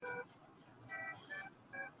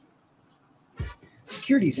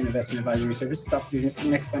Securities and investment advisory services offered through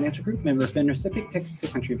Next Financial Group, member FIN recipient, Texas Hill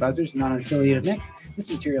Country Advisors, not an affiliate of Next. This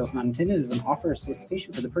material is not intended as an offer or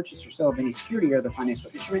solicitation for the purchase or sale of any security or other financial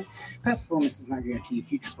instrument. Past performance does not guarantee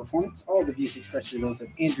future performance. All the views expressed are those of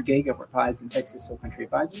Andrew Gay, Gilbert Pies, and Texas Hill Country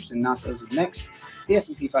Advisors, and not those of Next. The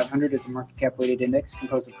S&P 500 is a market cap weighted index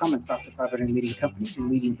composed of common stocks of 500 leading companies and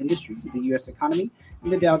leading industries of the U.S. economy,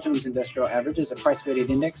 and the Dow Jones Industrial Average is a price weighted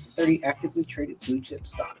index of 30 actively traded blue chip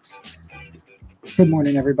stocks. Good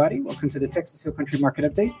morning, everybody. Welcome to the Texas Hill Country Market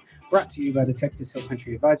Update, brought to you by the Texas Hill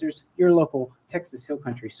Country Advisors, your local Texas Hill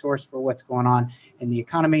Country source for what's going on in the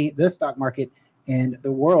economy, the stock market, and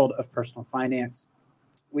the world of personal finance.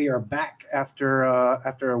 We are back after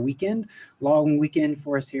a weekend, long weekend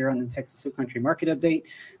for us here on the Texas Hill Country Market Update.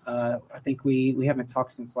 I think we haven't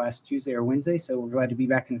talked since last Tuesday or Wednesday, so we're glad to be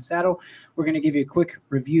back in the saddle. We're going to give you a quick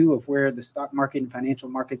review of where the stock market and financial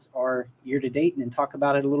markets are year to date, and then talk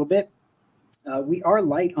about it a little bit. We are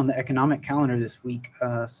light on the economic calendar this week,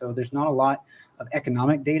 so there's not a lot of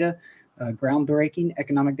economic data, groundbreaking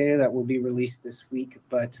economic data that will be released this week,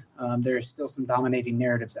 but there's still some dominating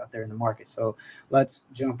narratives out there in the market. So let's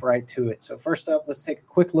jump right to it. So first up, let's take a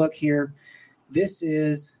quick look here. This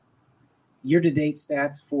is year-to-date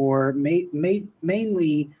stats for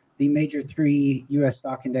mainly the major three U.S.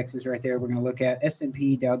 stock indexes right there. We're going to look at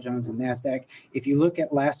S&P, Dow Jones, and NASDAQ. If you look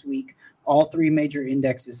at last week, all three major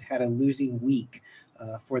indexes had a losing week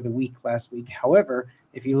for the week last week. However,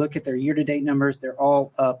 if you look at their year-to-date numbers, they're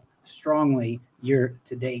all up strongly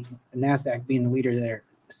year-to-date. NASDAQ being the leader there,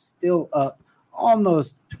 still up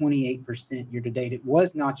almost 28% year-to-date. It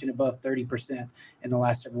was notching above 30% in the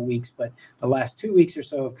last several weeks, but the last 2 weeks or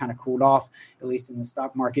so have kind of cooled off, at least in the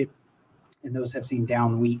stock market. And those have seen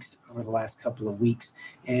down weeks over the last couple of weeks.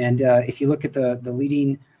 And if you look at the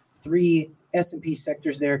leading three S&P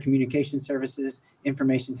sectors there, communication services,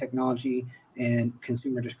 information technology, and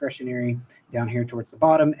consumer discretionary down here towards the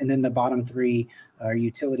bottom. And then the bottom three are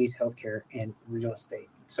utilities, healthcare, and real estate.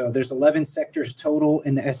 So there's 11 sectors total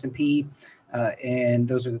in the S&P, and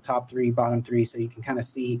those are the top three, bottom three. So you can kind of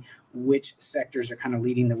see which sectors are kind of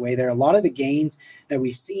leading the way there. A lot of the gains that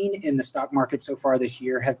we've seen in the stock market so far this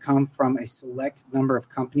year have come from a select number of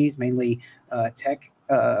companies, mainly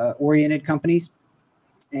tech-oriented companies.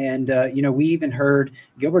 And, we even heard,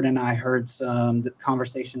 Gilbert and I heard some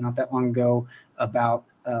conversation not that long ago about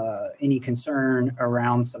any concern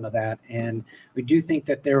around some of that. And we do think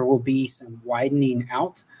that there will be some widening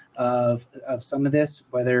out of some of this,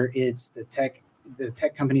 whether it's the tech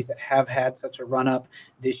companies that have had such a run up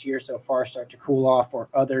this year so far start to cool off, or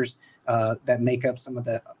others that make up some of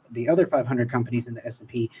the other 500 companies in the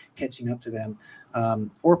S&P catching up to them,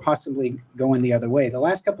 or possibly going the other way. The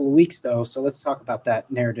last couple of weeks, though, so let's talk about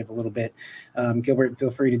that narrative a little bit. Gilbert,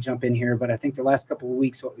 feel free to jump in here, but I think the last couple of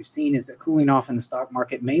weeks, what we've seen is a cooling off in the stock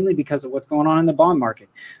market, mainly because of what's going on in the bond market.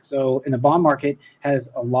 So in the bond market has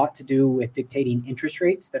a lot to do with dictating interest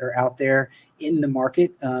rates that are out there in the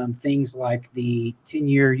market. Things like the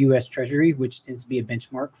 10-year U.S. Treasury, which tends to be a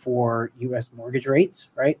benchmark for U.S. mortgage rates,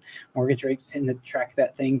 right? Mortgage rates tend to track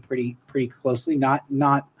that thing pretty closely, not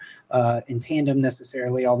in tandem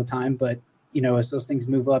necessarily all the time, but as those things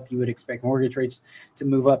move up, you would expect mortgage rates to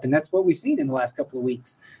move up, and that's what we've seen in the last couple of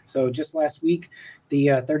weeks. So just last week, the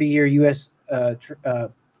 30-year U.S.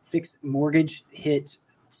 Fixed mortgage hit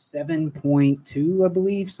 7.2, I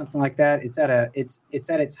believe, something like that. It's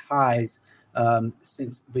at its highs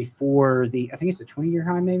since before I think it's a 20-year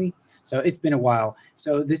high, maybe. So it's been a while.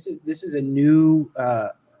 So this is a new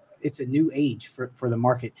it's a new age for the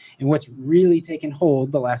market. And what's really taken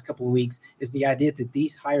hold the last couple of weeks is the idea that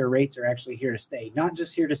these higher rates are actually here to stay. Not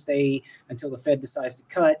just here to stay until the Fed decides to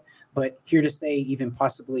cut, but here to stay even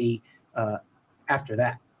possibly after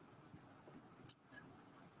that.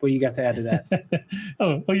 What do you got to add to that?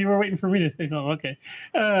 Oh, you were waiting for me to say something. Okay.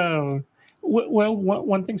 Well,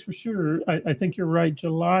 one thing's for sure. I think you're right.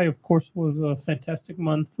 July, of course, was a fantastic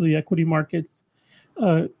month for the equity markets.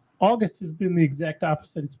 August has been the exact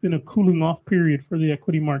opposite. It's been a cooling off period for the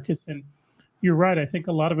equity markets. And you're right. I think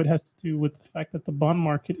a lot of it has to do with the fact that the bond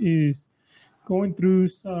market is going through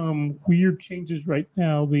some weird changes right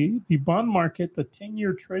now. The bond market, the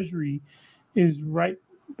 10-year Treasury, is right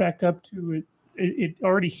back up to it. It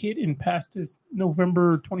already hit and passed its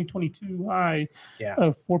November 2022 high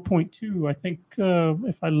of 4.2. I think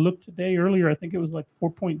if I looked earlier, I think it was like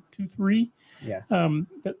 4.23. Yeah.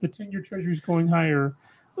 The 10-year Treasury is going higher.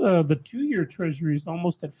 The 2-year Treasury is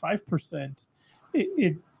almost at 5%.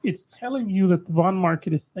 It's telling you that the bond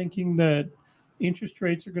market is thinking that interest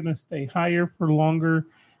rates are going to stay higher for longer.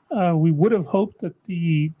 We would have hoped that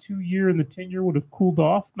the 2-year and the 10-year would have cooled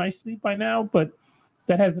off nicely by now, but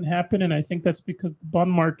that hasn't happened, and I think that's because the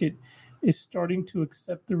bond market is starting to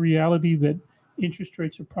accept the reality that interest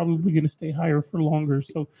rates are probably going to stay higher for longer.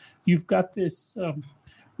 So you've got this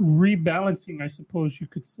rebalancing, I suppose you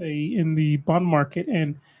could say, in the bond market,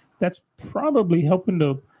 and that's probably helping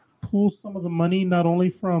to pull some of the money not only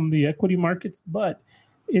from the equity markets, but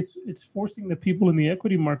it's forcing the people in the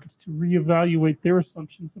equity markets to reevaluate their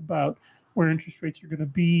assumptions about where interest rates are going to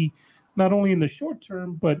be, not only in the short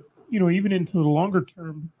term, but even into the longer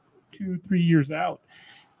term, 2-3 years out.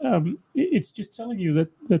 It's just telling you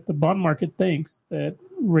that the bond market thinks that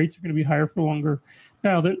rates are going to be higher for longer.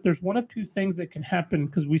 Now, there's one of two things that can happen,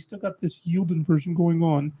 because we still got this yield inversion going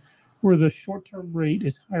on, where the short-term rate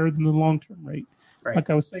is higher than the long-term rate. Right.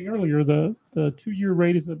 Like I was saying earlier, the 2-year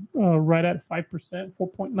rate is right at 5%,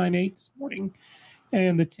 4.98 this morning,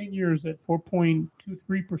 and the 10-year is at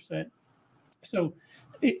 4.23%. So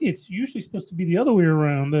it's usually supposed to be the other way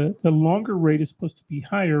around. The longer rate is supposed to be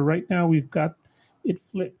higher. Right now, we've got it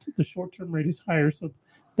flipped. The short-term rate is higher, so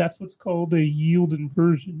that's what's called a yield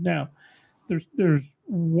inversion. Now, there's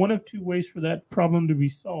one of two ways for that problem to be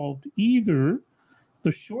solved. Either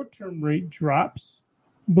the short-term rate drops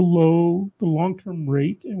below the long-term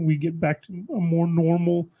rate and we get back to a more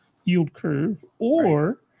normal yield curve,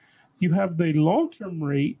 or you have the long-term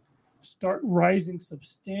rate start rising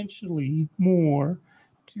substantially more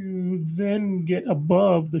to then get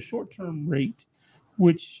above the short-term rate,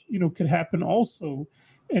 which could happen also.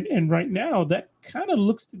 And right now that kind of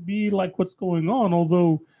looks to be like what's going on,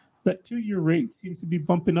 although that 2-year rate seems to be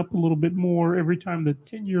bumping up a little bit more every time the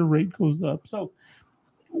 10-year rate goes up. So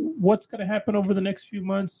what's going to happen over the next few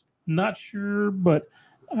months? Not sure, but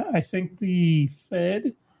I think the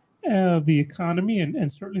Fed, the economy,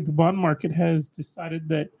 and certainly the bond market has decided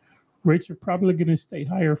that rates are probably going to stay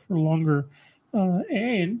higher for longer.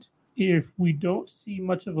 And if we don't see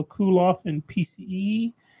much of a cool off in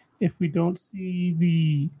PCE, if we don't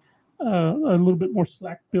see a little bit more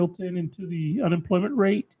slack built into the unemployment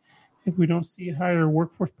rate, if we don't see higher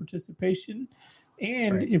workforce participation,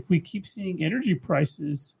 and if we keep seeing energy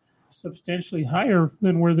prices substantially higher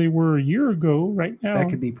than where they were a year ago, right now, that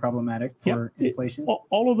could be problematic for inflation.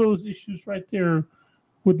 All of those issues right there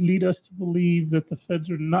would lead us to believe that the Feds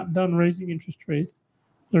are not done raising interest rates.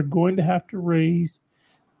 They're going to have to raise.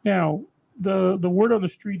 Now, the word on the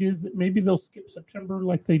street is that maybe they'll skip September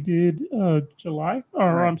like they did July,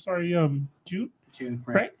 or I'm sorry, June. June,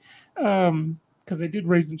 right? Because they did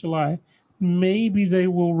raise in July. Maybe they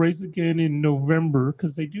will raise again in November,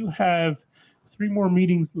 because they do have 3 more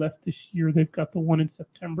meetings left this year. They've got the one in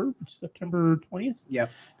September, which is September 20th. Yep.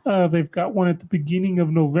 They've got one at the beginning of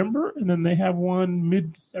November, and then they have one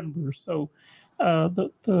mid-December. So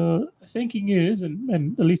the thinking is,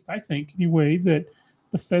 and at least I think anyway, that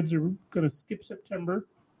the Feds are going to skip September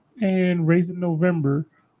and raise in November.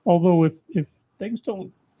 Although if things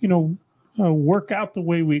don't, work out the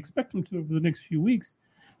way we expect them to over the next few weeks,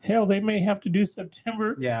 hell, they may have to do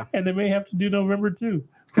September, and they may have to do November too.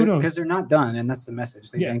 Who knows? Because they're not done, and that's the message.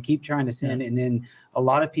 They're going to keep trying to send, and then a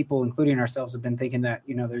lot of people, including ourselves, have been thinking that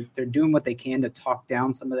they're doing what they can to talk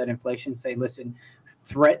down some of that inflation. Say, listen,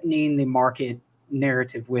 threatening the market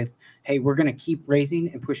narrative with, hey, we're going to keep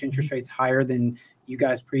raising and push interest rates higher than you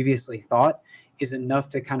guys previously thought, is enough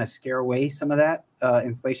to kind of scare away some of that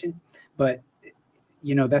inflation. But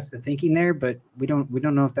that's the thinking there, but we don't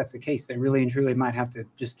know if that's the case. They really and truly might have to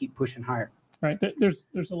just keep pushing higher. Right. There's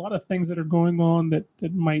a lot of things that are going on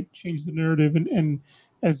that might change the narrative. And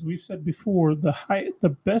as we've said before,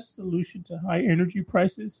 the best solution to high energy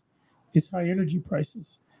prices is high energy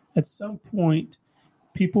prices. At some point,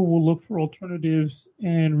 people will look for alternatives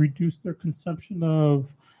and reduce their consumption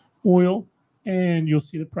of oil, and you'll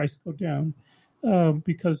see the price go down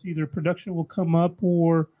because either production will come up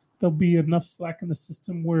or there'll be enough slack in the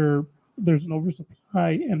system where there's an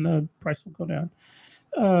oversupply and the price will go down.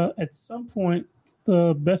 At some point,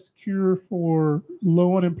 the best cure for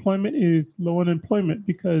low unemployment is low unemployment,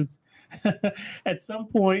 because at some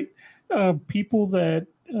point, people that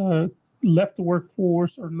left the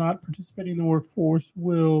workforce or not participating in the workforce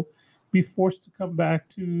will be forced to come back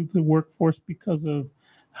to the workforce because of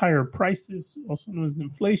higher prices, also known as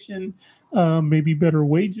inflation, maybe better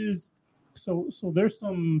wages. So there's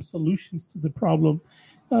some solutions to the problem.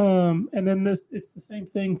 And then it's the same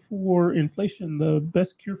thing for inflation. The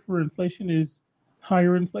best cure for inflation is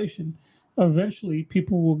higher inflation. Eventually,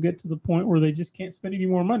 people will get to the point where they just can't spend any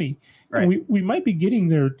more money. Right. And we might be getting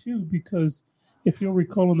there too, because if you'll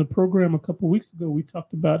recall in the program a couple of weeks ago, we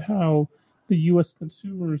talked about how the U.S.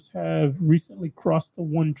 consumers have recently crossed the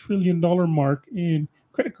 $1 trillion mark in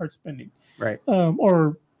credit card spending. Right.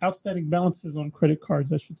 Or outstanding balances on credit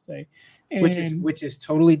cards, I should say. And which is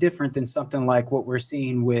totally different than something like what we're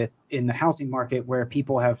seeing in the housing market, where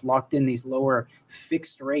people have locked in these lower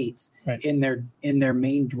fixed rates in their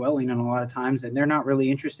main dwelling, and a lot of times, and they're not really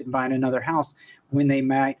interested in buying another house when they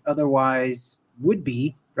might otherwise would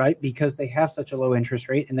be, right? Because they have such a low interest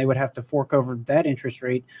rate, and they would have to fork over that interest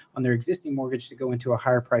rate on their existing mortgage to go into a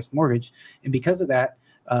higher priced mortgage. And because of that,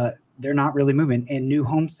 they're not really moving, and new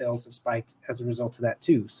home sales have spiked as a result of that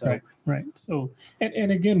too. So right. So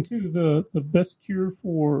and again too, the best cure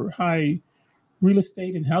for high real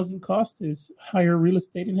estate and housing costs is higher real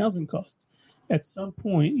estate and housing costs. At some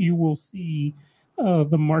point, you will see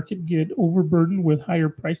the market get overburdened with higher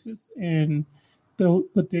prices, and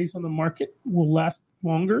the days on the market will last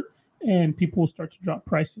longer, and people will start to drop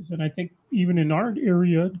prices. And I think even in our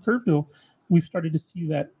area, Kerrville, we've started to see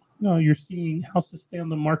that. You're seeing houses stay on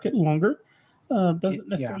the market longer. Doesn't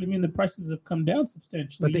necessarily mean the prices have come down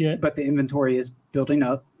substantially but the inventory is building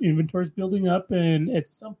up. Inventory is building up, and at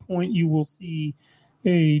some point you will see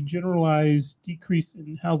a generalized decrease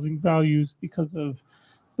in housing values because of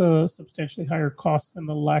the substantially higher costs and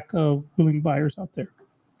the lack of willing buyers out there.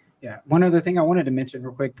 Yeah. One other thing I wanted to mention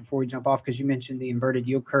real quick before we jump off, because you mentioned the inverted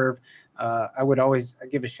yield curve. I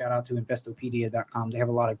give a shout out to investopedia.com. They have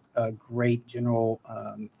a lot of great general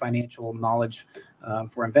financial knowledge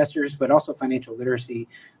for investors, but also financial literacy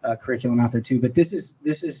curriculum out there too. But this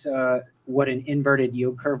is what an inverted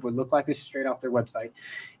yield curve would look like. This is straight off their website.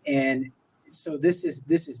 And so this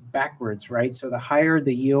is backwards, right? So the higher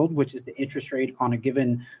the yield, which is the interest rate on a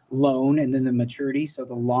given loan, and then the maturity, so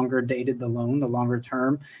the longer dated the loan, the longer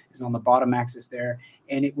term, is on the bottom axis there.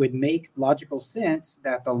 And it would make logical sense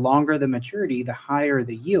that the longer the maturity, the higher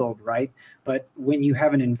the yield, right? But when you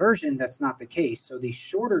have an inversion, that's not the case. So these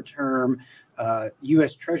shorter term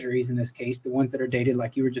U.S. Treasuries, in this case, the ones that are dated,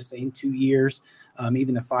 like you were just saying, 2 years,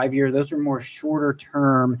 even the 5-year, those are more shorter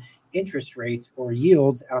term interest rates or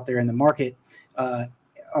yields out there in the market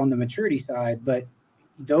on the maturity side, but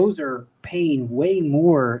those are paying way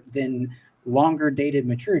more than longer dated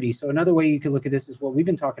maturity. So another way you could look at this is what we've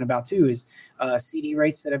been talking about too, is CD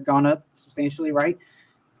rates that have gone up substantially, right,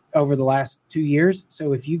 over the last 2 years.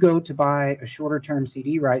 So if you go to buy a shorter term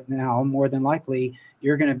CD right now, more than likely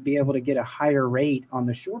you're going to be able to get a higher rate on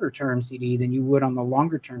the shorter term CD than you would on the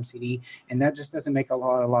longer term CD. And that just doesn't make a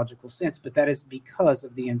lot of logical sense, but that is because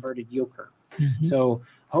of the inverted yield curve. Mm-hmm. So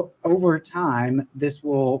over time, this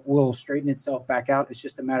will straighten itself back out. It's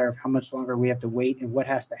just a matter of how much longer we have to wait and what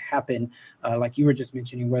has to happen. Like you were just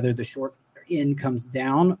mentioning, whether the short end comes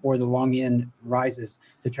down or the long end rises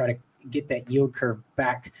to try to get that yield curve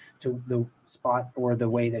back to the spot or the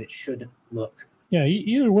way that it should look. Yeah,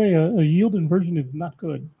 either way, a yield inversion is not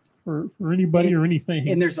good for anybody or anything.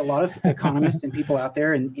 And there's a lot of economists and people out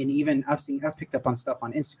there, and even I've picked up on stuff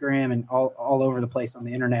on Instagram and all over the place on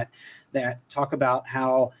the internet that talk about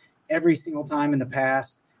how every single time in the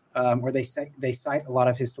past, or they cite a lot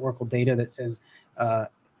of historical data that says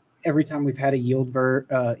every time we've had a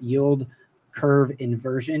yield curve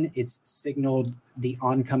inversion, it's signaled the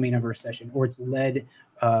oncoming of a recession, or it's led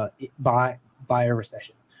by a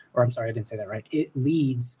recession. Or I'm sorry, I didn't say that right. It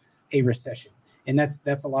leads a recession. And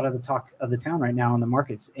that's a lot of the talk of the town right now in the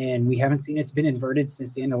markets. And we haven't seen it's been inverted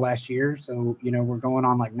since the end of last year. So, we're going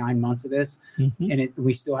on like 9 months of this, mm-hmm. and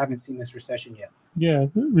we still haven't seen this recession yet. Yeah,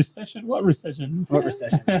 recession. What recession? What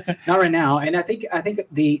recession? Not right now. And I think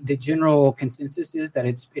the general consensus is that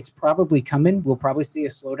it's probably coming. We'll probably see a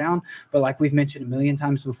slowdown, but like we've mentioned a million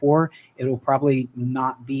times before, it'll probably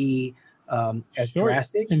not be as short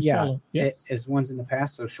drastic, shallow, yes, as ones in the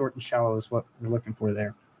past. So short and shallow is what we're looking for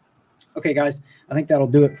there. Okay, guys, I think that'll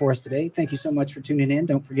do it for us today. Thank you so much for tuning in.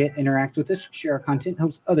 Don't forget, interact with us, share our content,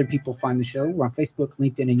 helps other people find the show. We're on Facebook,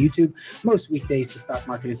 LinkedIn, and YouTube. Most weekdays, the stock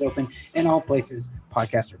market is open, and all places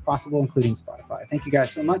podcasts are possible, including Spotify. Thank you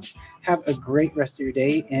guys so much. Have a great rest of your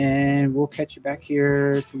day, and we'll catch you back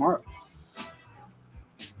here tomorrow.